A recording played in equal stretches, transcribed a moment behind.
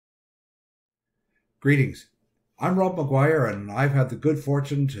Greetings. I'm Rob McGuire, and I've had the good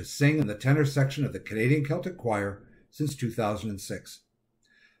fortune to sing in the tenor section of the Canadian Celtic Choir since 2006.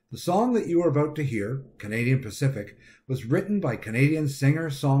 The song that you are about to hear, Canadian Pacific, was written by Canadian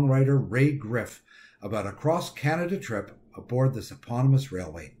singer-songwriter Ray Griff about a cross-Canada trip aboard this eponymous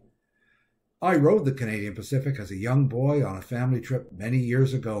railway. I rode the Canadian Pacific as a young boy on a family trip many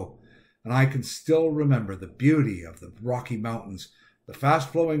years ago, and I can still remember the beauty of the Rocky Mountains, the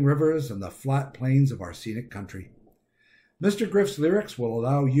fast-flowing rivers, and the flat plains of our scenic country. Mr. Griff's lyrics will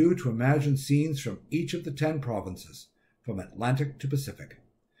allow you to imagine scenes from each of the 10 provinces, from Atlantic to Pacific.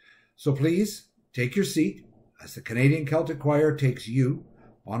 So please, take your seat as the Canadian Celtic Choir takes you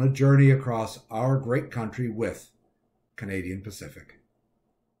on a journey across our great country with Canadian Pacific.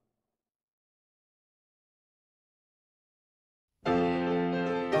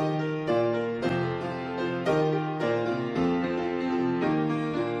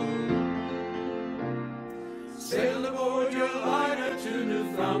 Sailed aboard your liner to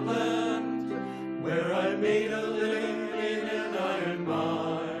Newfoundland, where I made a living in an iron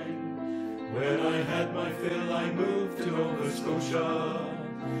mine. When I had my fill, I moved to Nova Scotia,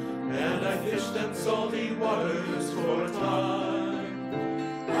 and I fished in salty waters for a time.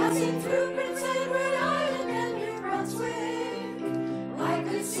 Passing through Prince Edward Island and New Brunswick, I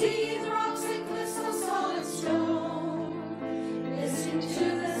could see the rocks and cliffs of solid stone, listening to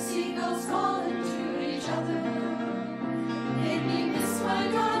the seagulls calling to each other. Made me miss my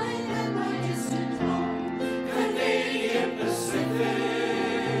darling and my distant home. Canadian Pacific,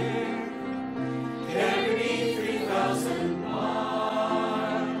 carry me 3,000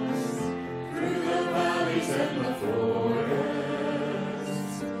 miles through the valleys and the forests,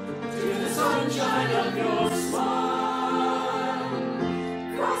 to the sunshine of your smile.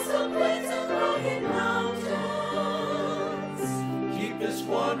 Cross the plains and rugged mountains, Keep this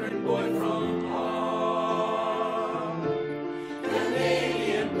wandering boy from harm.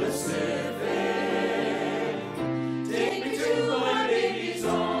 Canadian Pacific, take me to my baby's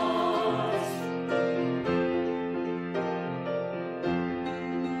arms.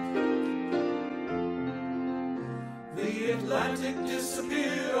 The Atlantic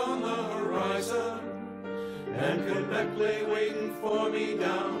disappeared on the horizon, and Quebec lay waiting for me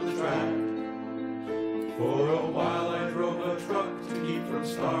down the track. For a while I drove a truck to keep from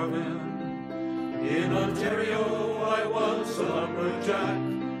starving. In Ontario I was a lumberjack.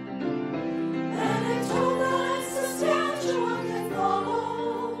 and I told